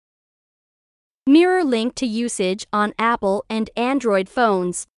link to usage on Apple and Android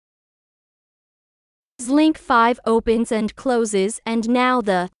phones. Link 5 opens and closes, and now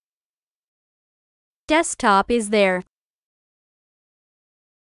the desktop is there.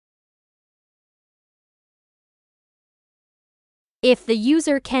 If the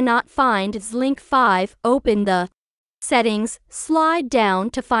user cannot find link 5, open the settings, slide down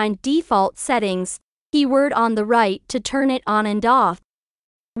to find default settings, keyword on the right to turn it on and off.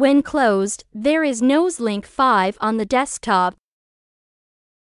 When closed, there is no link 5 on the desktop.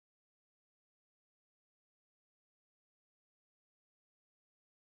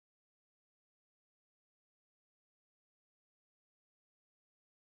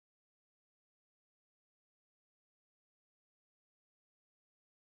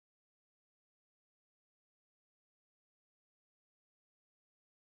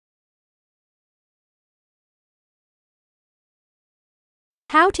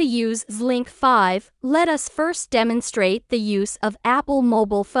 How to use link 5? Let us first demonstrate the use of Apple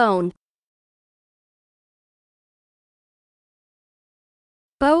mobile phone.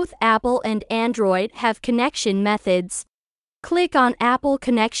 Both Apple and Android have connection methods. Click on Apple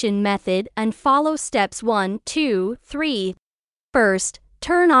connection method and follow steps 1, 2, 3. First,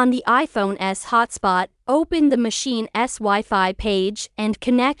 turn on the iPhone's hotspot, open the machine's Wi-Fi page, and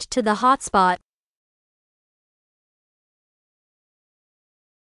connect to the hotspot.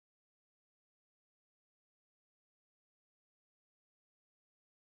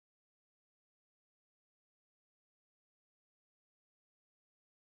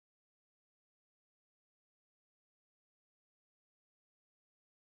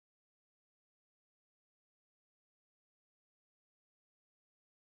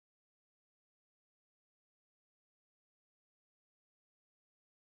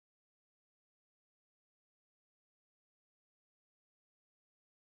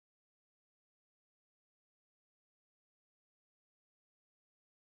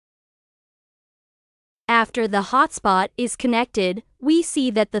 After the hotspot is connected, we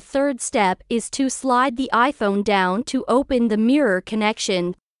see that the third step is to slide the iPhone down to open the mirror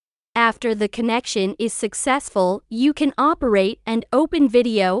connection. After the connection is successful, you can operate and open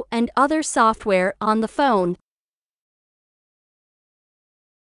video and other software on the phone.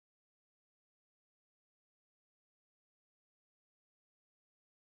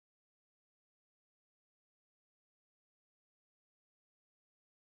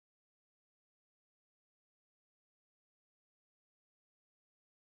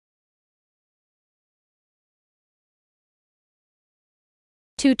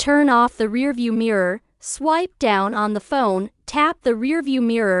 To turn off the rearview mirror, swipe down on the phone, tap the rearview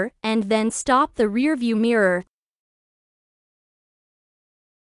mirror, and then stop the rearview mirror.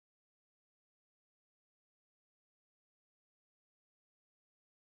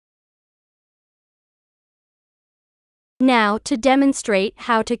 Now, to demonstrate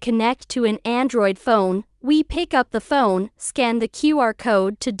how to connect to an Android phone, we pick up the phone, scan the QR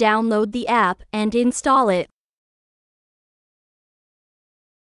code to download the app, and install it.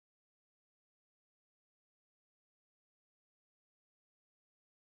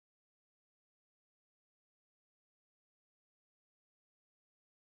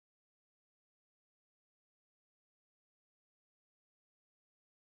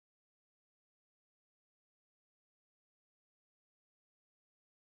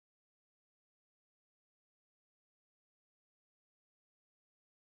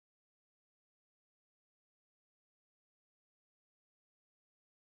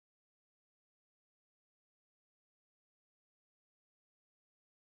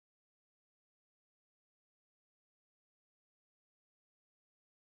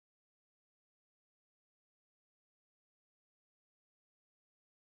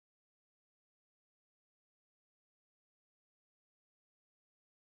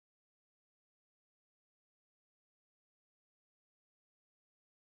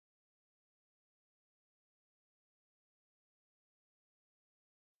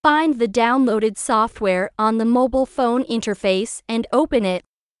 Find the downloaded software on the mobile phone interface and open it.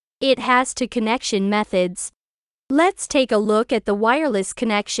 It has two connection methods. Let's take a look at the wireless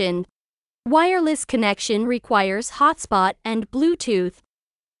connection. Wireless connection requires hotspot and Bluetooth.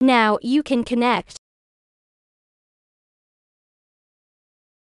 Now you can connect.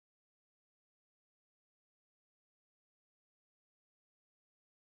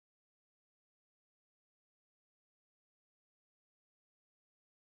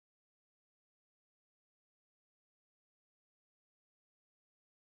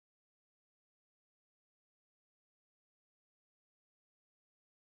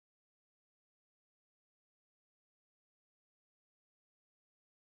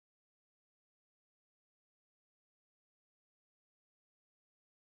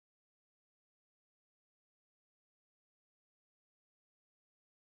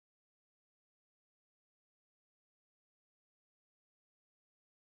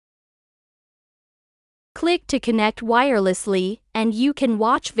 Click to connect wirelessly, and you can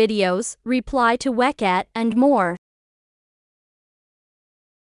watch videos, reply to WeChat, and more.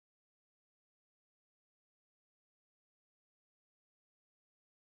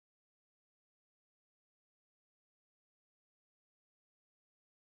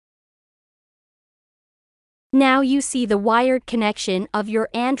 Now you see the wired connection of your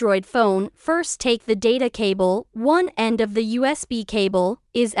Android phone. First, take the data cable. One end of the USB cable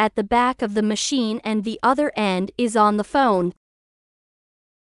is at the back of the machine and the other end is on the phone.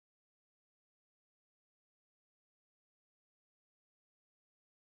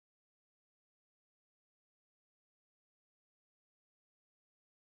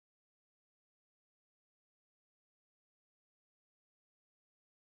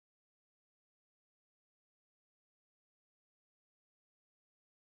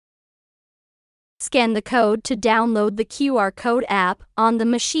 Scan the code to download the QR code app on the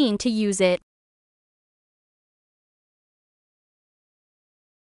machine to use it.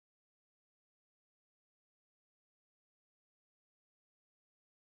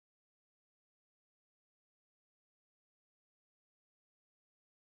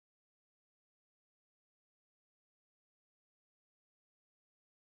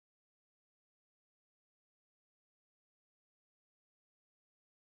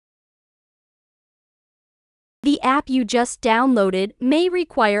 The app you just downloaded may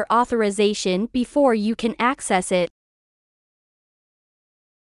require authorization before you can access it.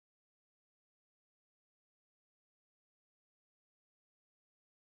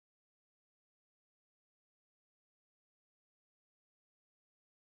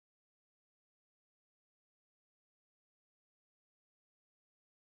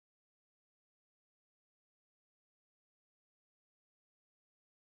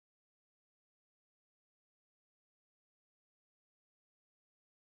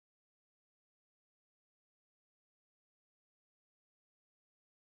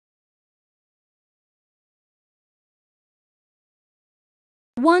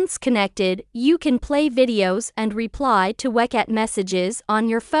 Once connected, you can play videos and reply to WeChat messages on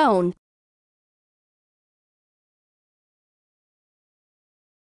your phone.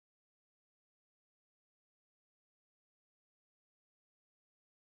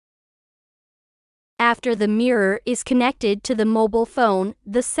 After the mirror is connected to the mobile phone,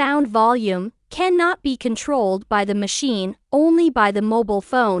 the sound volume cannot be controlled by the machine, only by the mobile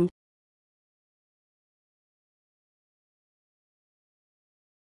phone.